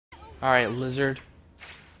Alright, lizard.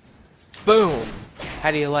 Boom!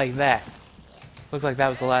 How do you like that? Looked like that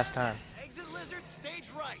was the last time. Exit lizard, stage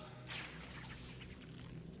right.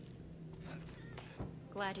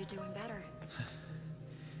 Glad you're doing better.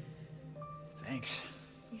 Thanks.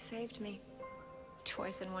 You saved me.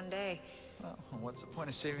 Twice in one day. Well, what's the point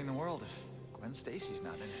of saving the world if Gwen Stacy's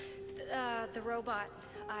not in it? The robot.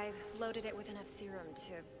 I've loaded it with enough serum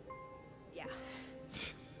to... Yeah.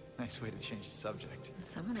 Nice way to change the subject.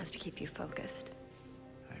 Someone has to keep you focused.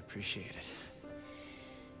 I appreciate it.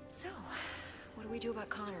 So, what do we do about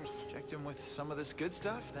Connors? Checked him with some of this good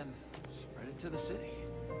stuff, then spread it to the city.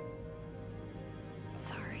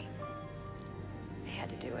 Sorry. I had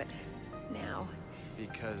to do it. Now.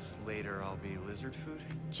 Because later I'll be lizard food?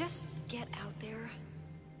 Just get out there.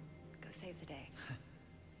 Go save the day.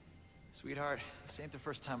 Sweetheart, this ain't the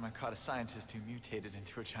first time I caught a scientist who mutated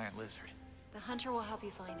into a giant lizard. The hunter will help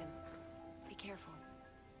you find him. Be careful.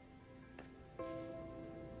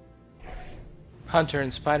 Hunter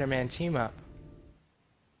and Spider-Man team up.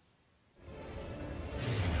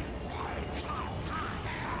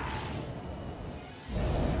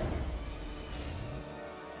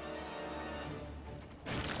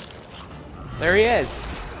 There he is.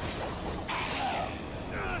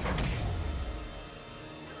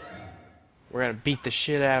 We're gonna beat the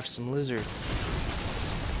shit out of some lizard.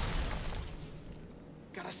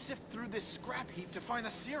 Gotta sift through this scrap heap to find the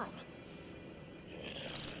serum.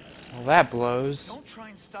 Well, that blows. Don't try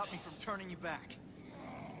and stop me from turning you back.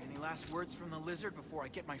 Any last words from the lizard before I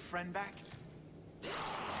get my friend back?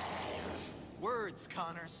 Words,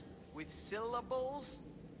 Connors. With syllables?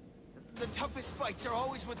 The toughest fights are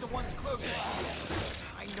always with the ones closest to you.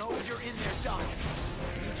 I know you're in there, Doc.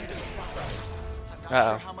 I need you to stop. I'm not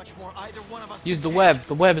sure how much more either one of us Use the can web. take.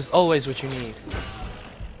 The web is always what you need.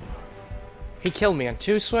 He killed me on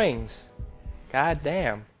 2 swings. God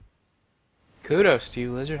damn. Kudos to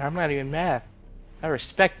you, lizard. I'm not even mad. I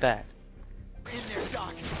respect that. In there,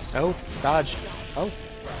 Doc. Oh, dodge. Oh.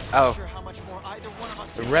 I'm not Oh. sure how much more either one of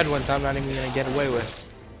us The can red take. ones I'm not even gonna get away with.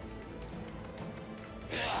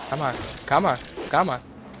 Come on. Come on. Come on.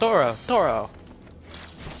 Toro. Toro.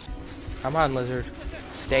 Come on, lizard.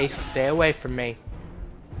 Stay away from me.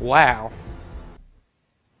 Wow.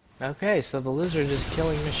 Okay, so the lizard is a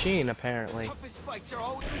killing machine, apparently. Toughest fights are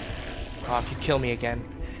always... Oh, if you kill me again.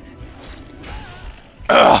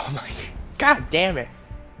 Oh my... God damn it.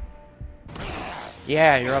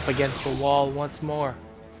 Yeah, you're up against the wall once more.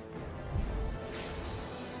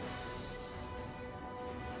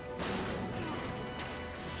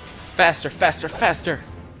 Faster, faster, faster!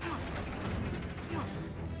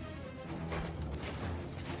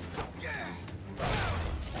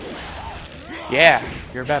 Yeah,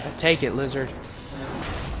 you're about to take it, lizard.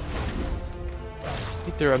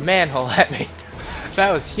 He threw a manhole at me.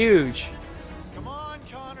 That was huge. Come on,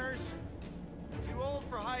 Connors. Too old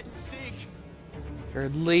for hide and seek. You're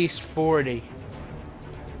at least 40.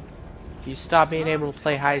 If you stop being able to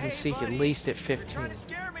play hide and Hey, seek at buddy. least at You're 15. trying to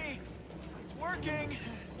scare me. It's working.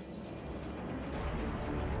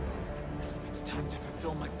 It's time to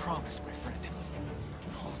fulfill my promise, my friend.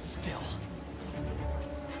 Hold still.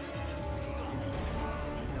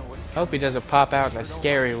 You know what's Hope he doesn't pop out in a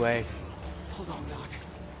scary way. Hold on, Doc.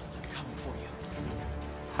 I'm coming for you.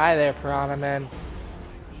 Hi there, Piranha Man. Need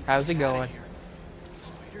to How's it get outta going? here.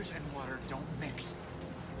 Spiders and water don't mix.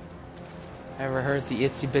 Ever heard the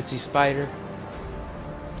itsy bitsy spider?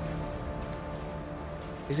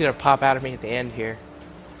 He's gonna pop out of me at the end here.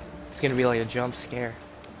 It's gonna be like a jump scare.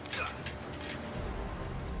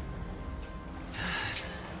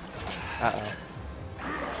 Uh-oh.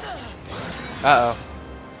 Uh-oh.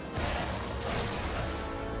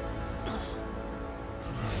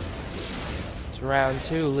 It's round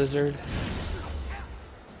 2, lizard.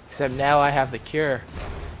 Except now I have the cure.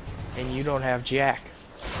 And you don't have Jack.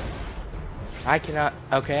 I cannot...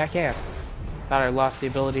 Okay, I can. Thought I lost the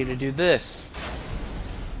ability to do this.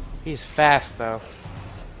 He's fast, though.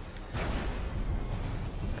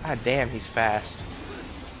 God damn, he's fast.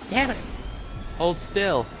 Damn it! Hold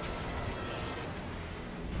still.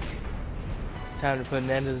 It's time to put an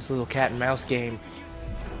end to this little cat and mouse game.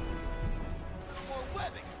 More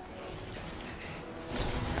webbing.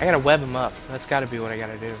 I gotta web him up. That's gotta be what I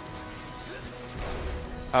gotta do.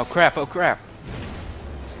 Oh crap, oh crap.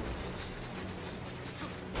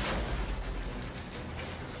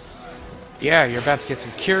 Yeah, you're about to get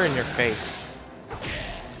some cure in your face.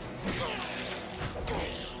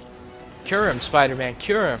 Cure him, Spider-Man,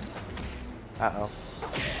 cure him. Uh-oh.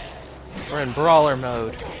 We're in brawler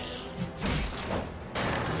mode.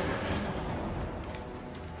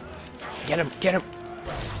 Get him, get him.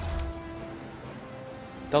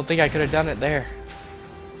 Don't think I could have done it there.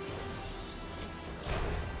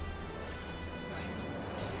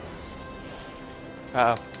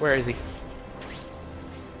 Uh oh, where is he?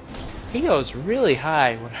 He goes really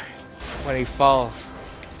high when he falls.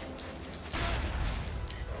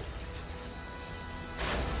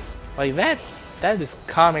 Like that is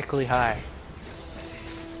comically high.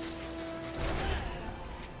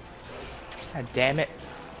 God damn it.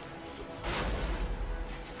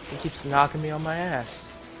 He keeps knocking me on my ass.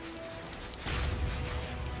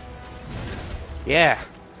 Yeah.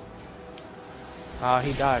 Oh,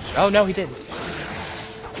 he dodged. Oh, no, he didn't.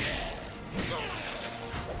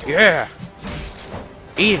 Yeah.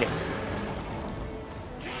 Eat it.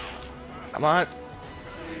 Come on.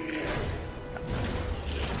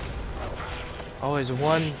 Always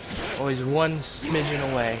one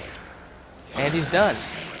smidgen away. And he's done.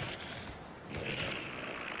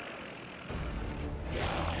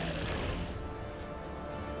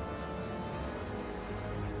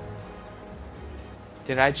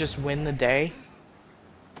 Did I just win the day?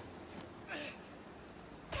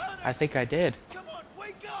 I think I did. Come on,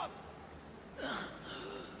 wake up!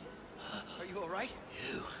 Are you alright?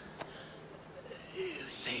 You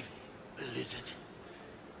saved the lizard.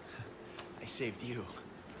 I saved you.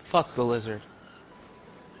 Fuck the lizard.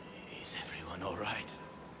 Is everyone all right?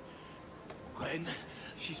 Gwen?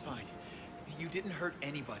 She's fine. You didn't hurt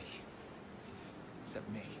anybody. Except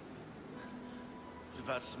me. What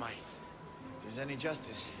about Smythe? If there's any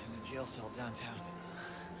justice in the jail cell downtown.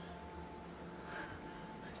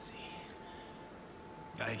 I see.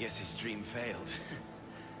 I guess his dream failed.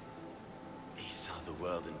 He saw the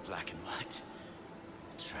world in black and white.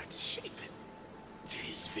 Tried to shape it to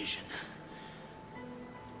his vision.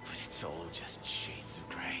 But it's all just shades of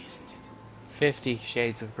grey, isn't it? 50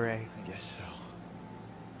 Shades of Grey. I guess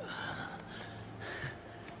so.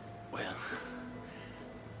 Well,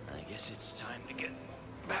 I guess it's time to get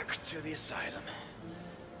back to the asylum.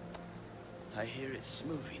 I hear it's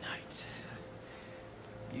movie night.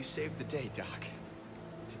 You saved the day, Doc.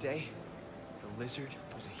 Today, the lizard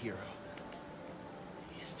was a hero.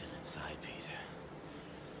 He's still inside, Peter.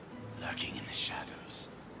 Lurking in the shadows.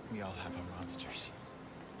 We all have our monsters.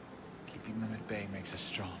 Keeping them at bay makes us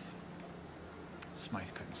strong.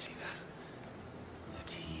 Smythe couldn't see that.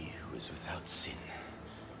 That he who is without sin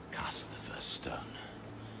cast the first stone.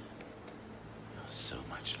 You're so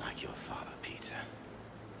much like your father, Peter.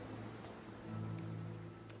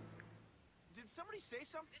 Did somebody say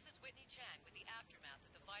something? This is Whitney Chang with the aftermath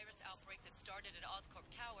of the virus outbreak that started at Oscorp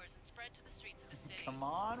Towers and spread to the streets of the city. Come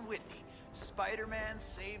on, Whitney. Spider-Man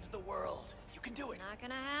saves the world. You can do it. Not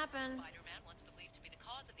gonna happen. Spider-Man, once believed to be the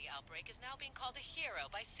cause of the outbreak, is now being called a hero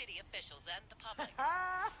by city officials and the public.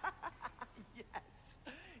 Yes.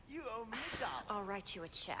 You owe me a dollar. I'll write you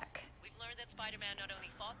a check. We've learned that Spider-Man not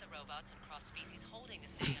only fought the robots and cross-species holding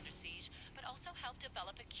the city under siege, but also helped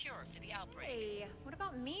develop a cure for the outbreak. Hey, what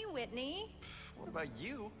about me, Whitney? What about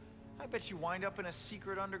you? I bet you wind up in a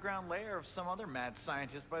secret underground lair of some other mad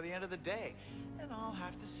scientist by the end of the day. And I'll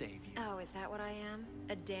have to save you. Oh, is that what I am?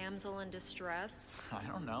 A damsel in distress? I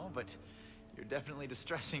don't know, but you're definitely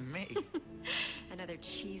distressing me. Another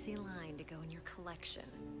cheesy line to go in your collection.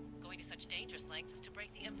 Going to such dangerous lengths as to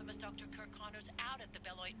break the infamous Dr. Kirk Connors out at the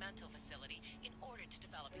Beloit Mental Facility in order to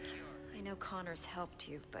develop a cure. I know Connors helped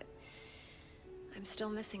you, but I'm still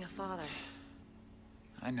missing a father.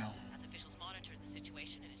 I know. As officials monitor the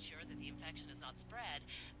situation and ensure that the infection is not spread,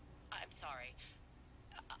 I'm sorry.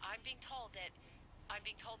 I'm being told that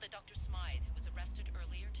Dr. Smythe, who was arrested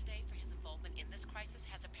earlier today for his involvement in this crisis,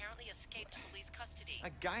 has apparently escaped police custody. A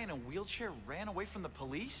guy in a wheelchair ran away from the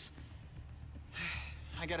police?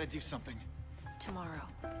 I gotta do something. Tomorrow.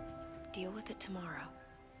 Deal with it tomorrow.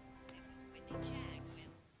 This is Whitney Chang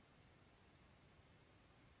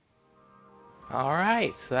with...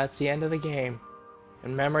 Alright, so that's the end of the game.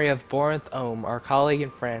 In memory of Borinth Ohm, our colleague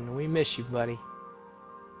and friend, we miss you, buddy.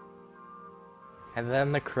 And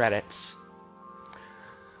then the credits.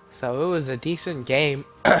 So it was a decent game.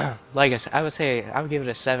 Like I said, I would give it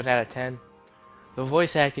a 7 out of 10. The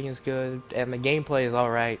voice acting is good, and the gameplay is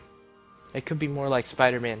alright. It could be more like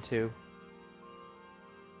Spider-Man 2.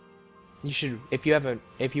 You should, if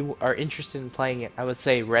you are interested in playing it, I would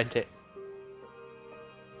say rent it.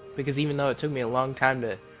 Because even though it took me a long time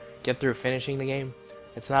to get through finishing the game,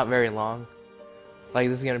 it's not very long. Like,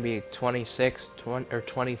 this is gonna be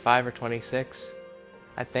 25 or 26,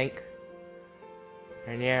 I think.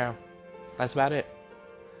 And yeah, that's about it.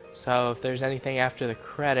 So if there's anything after the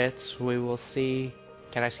credits, we will see.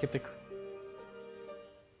 Can I skip the?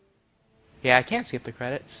 Yeah, I can't skip the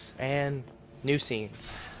credits. And new scene.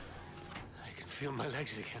 I can feel my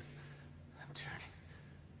legs again. I'm turning.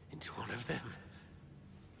 into one of them.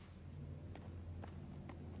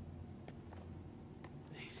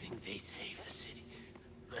 They think they saved the city.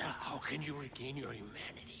 How can you regain your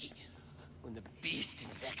humanity when the beast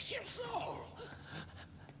infects your soul?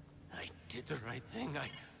 I did the right thing. I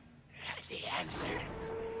had the answer.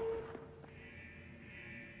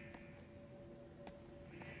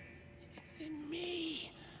 It's in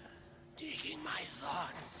me, taking my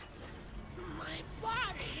thoughts, my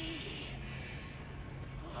body.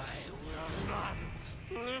 I will not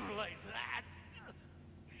live like that.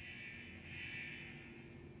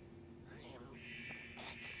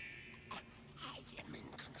 I am in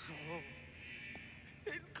control.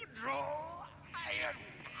 In control. I am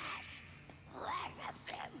not one of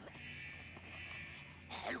them.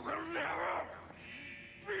 And will never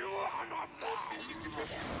be one of them.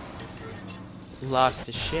 He lost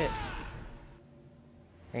his shit.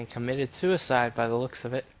 And committed suicide by the looks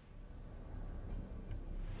of it.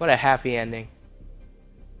 What a happy ending.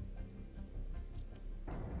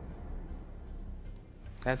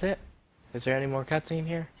 That's it. Is there any more cutscene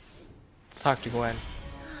here? Let's talk to Gwen.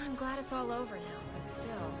 I'm glad it's all over now, but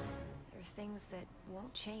still, there are things that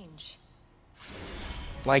won't change.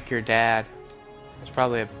 Like your dad. That's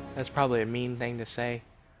probably a mean thing to say.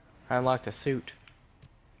 I unlocked a suit.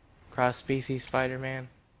 Cross-species Spider-Man.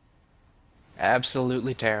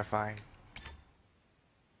 Absolutely terrifying.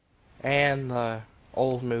 And the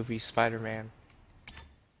old movie Spider-Man.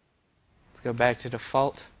 Let's go back to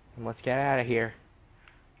default and let's get out of here.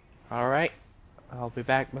 Alright, I'll be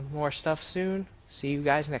back with more stuff soon. See you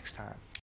guys next time.